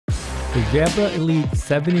The Jabra Elite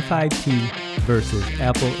 75T versus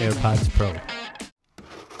Apple AirPods Pro.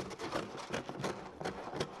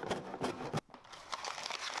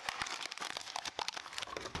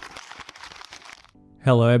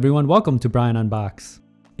 Hello everyone, welcome to Brian Unboxed.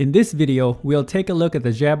 In this video, we'll take a look at the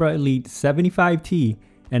Jabra Elite 75T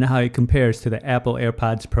and how it compares to the Apple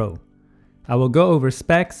AirPods Pro. I will go over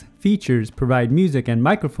specs, features, provide music and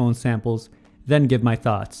microphone samples, then give my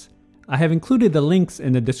thoughts. I have included the links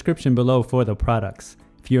in the description below for the products.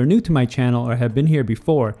 If you are new to my channel or have been here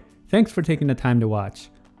before, thanks for taking the time to watch.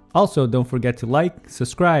 Also, don't forget to like,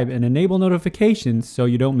 subscribe, and enable notifications so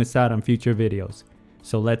you don't miss out on future videos.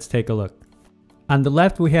 So let's take a look. On the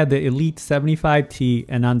left we have the Elite 75T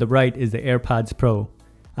and on the right is the AirPods Pro.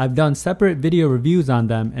 I've done separate video reviews on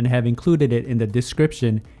them and have included it in the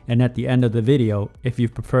description and at the end of the video if you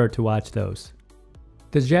prefer to watch those.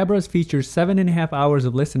 The Jabras features 7.5 hours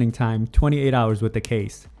of listening time, 28 hours with the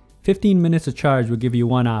case. 15 minutes of charge will give you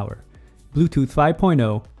 1 hour. Bluetooth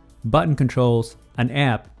 5.0, button controls, an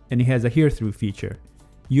app, and it has a hear-through feature.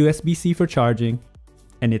 USB-C for charging,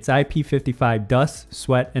 and it's IP55 dust,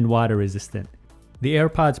 sweat, and water resistant. The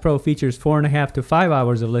AirPods Pro features 4.5 to 5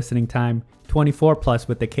 hours of listening time, 24 plus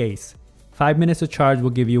with the case. 5 minutes of charge will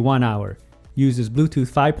give you 1 hour. Uses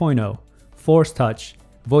Bluetooth 5.0, Force Touch,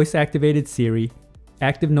 voice-activated Siri,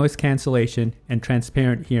 active noise cancellation, and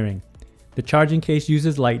transparent hearing. The charging case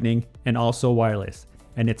uses lightning and also wireless,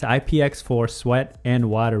 and it's IPX4 sweat and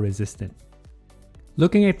water resistant.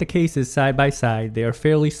 Looking at the cases side by side, they are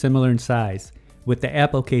fairly similar in size, with the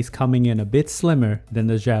Apple case coming in a bit slimmer than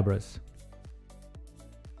the Jabras.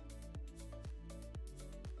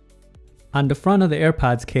 On the front of the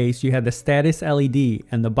AirPods case, you have the status LED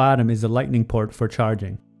and the bottom is the lightning port for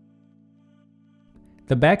charging.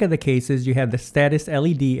 The back of the cases, you have the status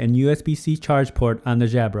LED and USB-C charge port on the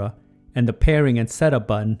Jabra and the pairing and setup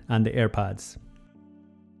button on the AirPods.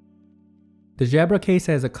 The Jabra case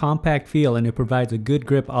has a compact feel and it provides a good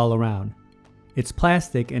grip all around. It's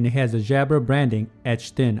plastic and it has the Jabra branding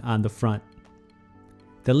etched in on the front.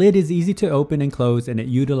 The lid is easy to open and close and it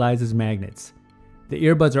utilizes magnets. The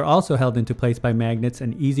earbuds are also held into place by magnets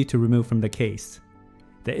and easy to remove from the case.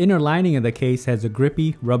 The inner lining of the case has a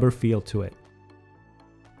grippy rubber feel to it.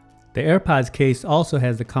 The AirPods case also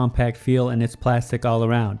has a compact feel and it's plastic all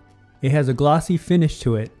around. It has a glossy finish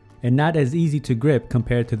to it and not as easy to grip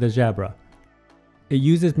compared to the Jabra. It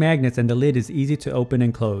uses magnets and the lid is easy to open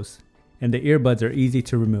and close, and the earbuds are easy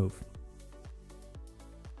to remove.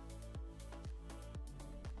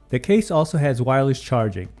 The case also has wireless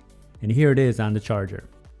charging, and here it is on the charger.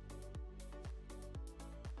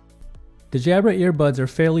 The Jabra earbuds are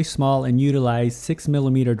fairly small and utilize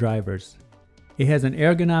 6mm drivers. It has an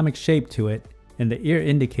ergonomic shape to it, and the ear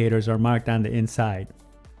indicators are marked on the inside.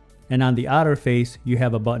 And on the outer face, you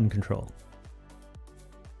have a button control.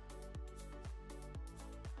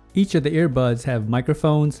 Each of the earbuds have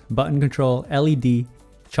microphones, button control, LED,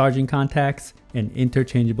 charging contacts, and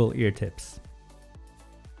interchangeable ear tips.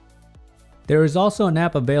 There is also an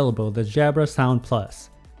app available, the Jabra Sound Plus.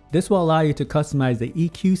 This will allow you to customize the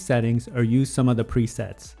EQ settings or use some of the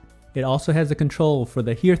presets. It also has a control for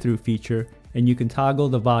the hear-through feature and you can toggle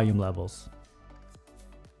the volume levels.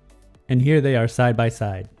 And here they are side by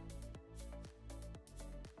side.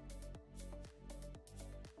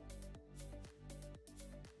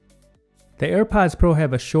 The AirPods Pro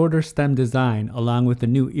have a shorter stem design along with the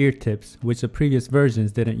new ear tips which the previous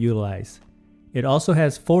versions didn't utilize. It also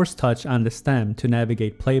has Force Touch on the stem to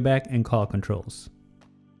navigate playback and call controls.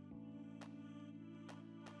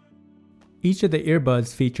 Each of the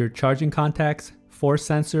earbuds feature charging contacts, force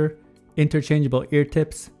sensor, interchangeable ear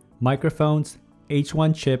tips, microphones,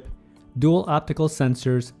 H1 chip, dual optical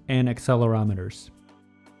sensors, and accelerometers.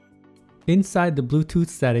 Inside the Bluetooth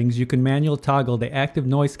settings, you can manually toggle the active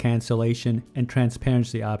noise cancellation and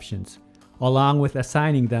transparency options, along with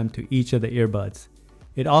assigning them to each of the earbuds.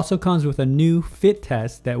 It also comes with a new fit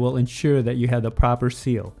test that will ensure that you have the proper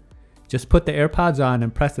seal. Just put the AirPods on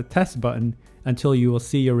and press the test button until you will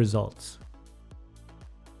see your results.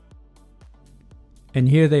 And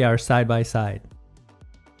here they are side by side.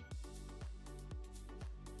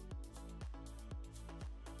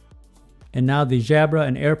 And now the Jabra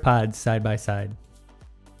and AirPods side by side.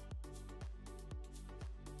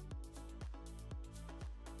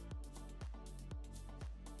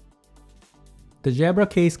 The Jabra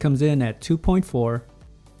case comes in at 2.4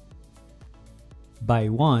 by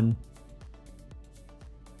 1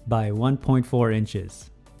 by 1.4 inches.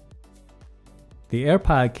 The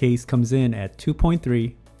AirPod case comes in at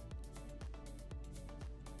 2.3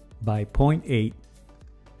 by 0.8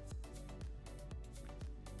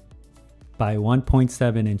 by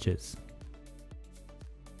 1.7 inches.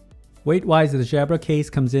 Weight-wise, the Jabra case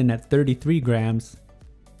comes in at 33 grams,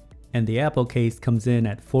 and the Apple case comes in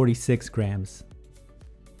at 46 grams.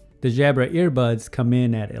 The Jabra earbuds come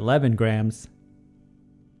in at 11 grams,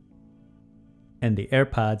 and the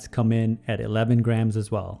AirPods come in at 11 grams as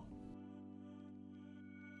well.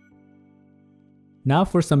 Now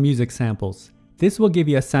for some music samples. This will give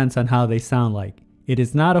you a sense on how they sound like. It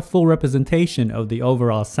is not a full representation of the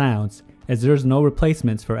overall sounds, as there's no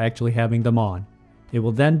replacements for actually having them on. It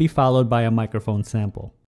will then be followed by a microphone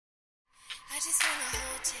sample. I just wanna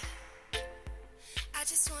hold you. I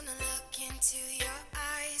just wanna look into your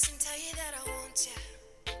eyes and tell you that I want you.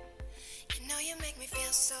 You know you make me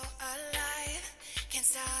feel so alive. Can't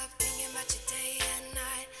stop thinking about you day and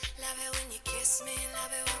night. Love it when you kiss me,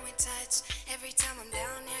 love it when we touch. Every time I'm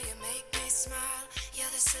down here, you make me smile.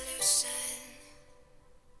 You're the solution.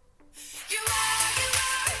 You are, you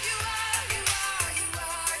are, you are, you are, you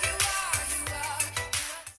are, you are, you are.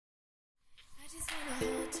 I just wanna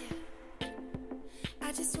hold you. I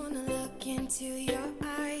just wanna look into your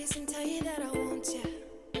eyes and tell you that I want you.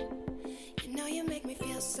 You know you make me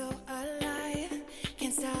feel so alive.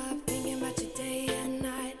 Can't stop thinking about you day and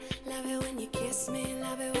night. Love it when you kiss me,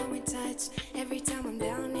 love it when we touch. Every time I'm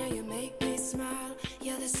down here, you make me smile.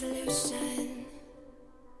 You're the solution.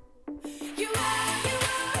 You are, you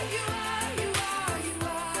are, you are, you are, you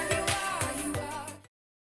are, you are, you are.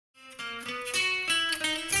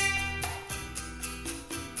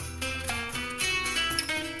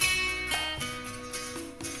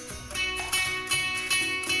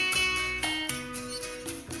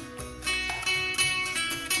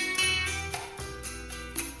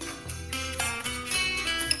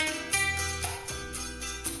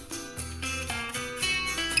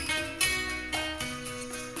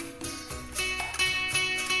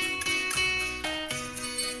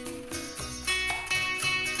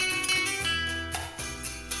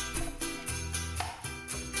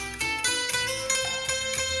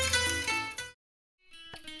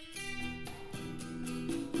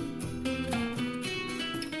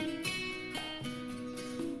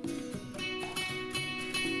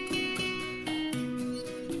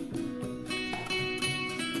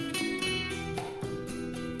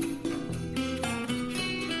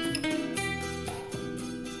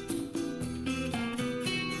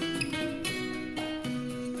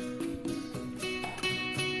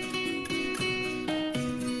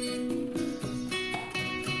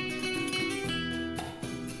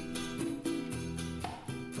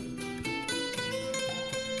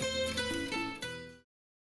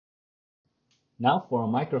 Now for a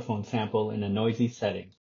microphone sample in a noisy setting.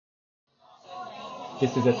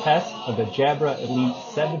 This is a test of the Jabra Elite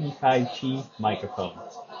 75T microphone.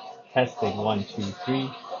 Testing 1, 2, 3.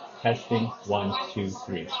 Testing 1, 2,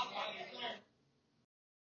 3.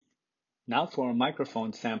 Now for a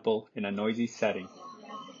microphone sample in a noisy setting.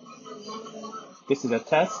 This is a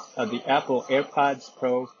test of the Apple AirPods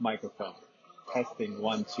Pro microphone. Testing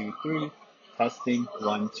 1, 2, 3. Testing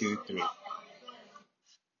 1, 2, 3.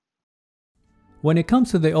 When it comes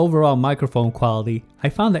to the overall microphone quality, I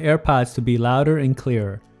found the AirPods to be louder and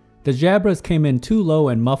clearer. The Jabras came in too low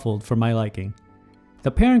and muffled for my liking. The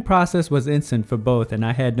pairing process was instant for both and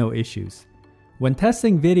I had no issues. When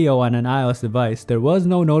testing video on an iOS device, there was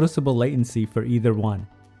no noticeable latency for either one.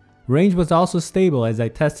 Range was also stable as I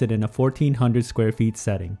tested in a 1400 square feet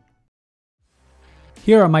setting.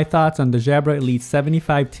 Here are my thoughts on the Jabra Elite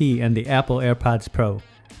 75T and the Apple AirPods Pro.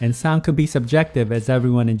 And sound could be subjective as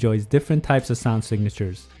everyone enjoys different types of sound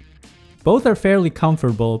signatures. Both are fairly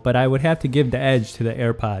comfortable, but I would have to give the edge to the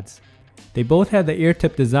AirPods. They both have the ear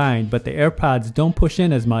tip design, but the AirPods don't push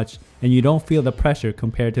in as much and you don't feel the pressure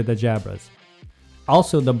compared to the Jabras.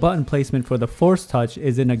 Also, the button placement for the Force Touch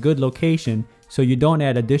is in a good location, so you don't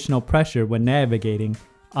add additional pressure when navigating,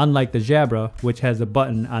 unlike the Jabra, which has a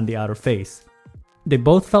button on the outer face. They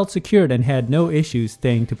both felt secured and had no issues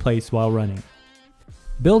staying to place while running.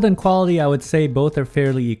 Build and quality, I would say both are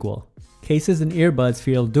fairly equal. Cases and earbuds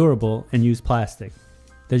feel durable and use plastic.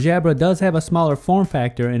 The Jabra does have a smaller form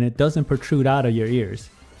factor and it doesn't protrude out of your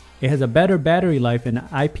ears. It has a better battery life and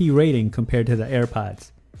IP rating compared to the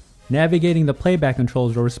AirPods. Navigating the playback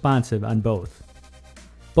controls are responsive on both.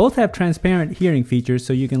 Both have transparent hearing features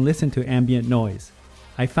so you can listen to ambient noise.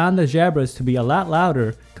 I found the Jabras to be a lot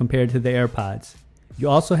louder compared to the AirPods. You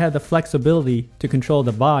also have the flexibility to control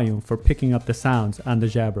the volume for picking up the sounds on the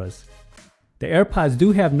Jabras. The AirPods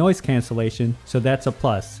do have noise cancellation, so that's a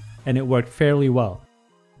plus, and it worked fairly well.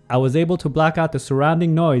 I was able to block out the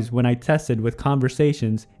surrounding noise when I tested with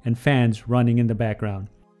conversations and fans running in the background.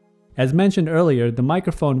 As mentioned earlier, the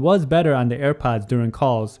microphone was better on the AirPods during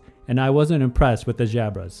calls, and I wasn't impressed with the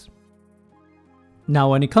Jabras.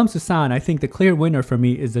 Now when it comes to sound, I think the clear winner for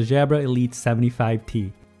me is the Jabra Elite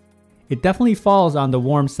 75T. It definitely falls on the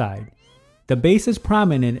warm side. The bass is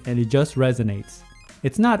prominent and it just resonates.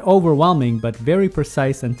 It's not overwhelming but very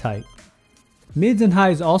precise and tight. Mids and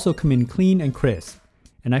highs also come in clean and crisp,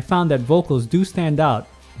 and I found that vocals do stand out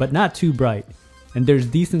but not too bright, and there's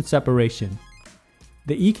decent separation.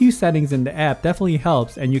 The EQ settings in the app definitely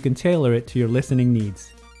helps and you can tailor it to your listening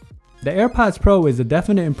needs. The AirPods Pro is a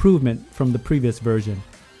definite improvement from the previous version,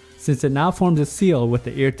 since it now forms a seal with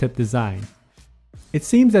the ear tip design. It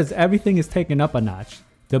seems as everything is taken up a notch.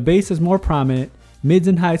 The bass is more prominent, mids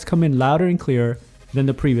and highs come in louder and clearer than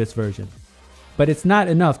the previous version. But it's not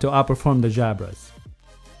enough to outperform the Jabras.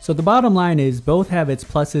 So the bottom line is both have its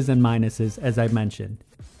pluses and minuses, as I mentioned.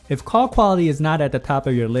 If call quality is not at the top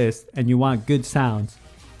of your list and you want good sounds,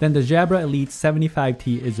 then the Jabra Elite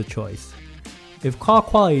 75T is a choice. If call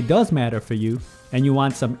quality does matter for you and you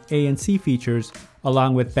want some ANC features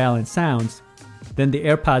along with balanced sounds, then the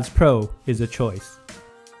AirPods Pro is a choice.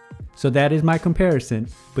 So that is my comparison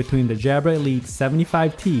between the Jabra Elite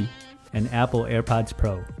 75T and Apple AirPods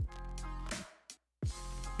Pro.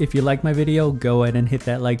 If you like my video, go ahead and hit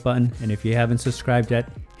that like button, and if you haven't subscribed yet,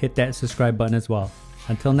 hit that subscribe button as well.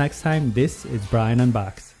 Until next time, this is Brian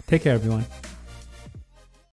Unboxed. Take care everyone.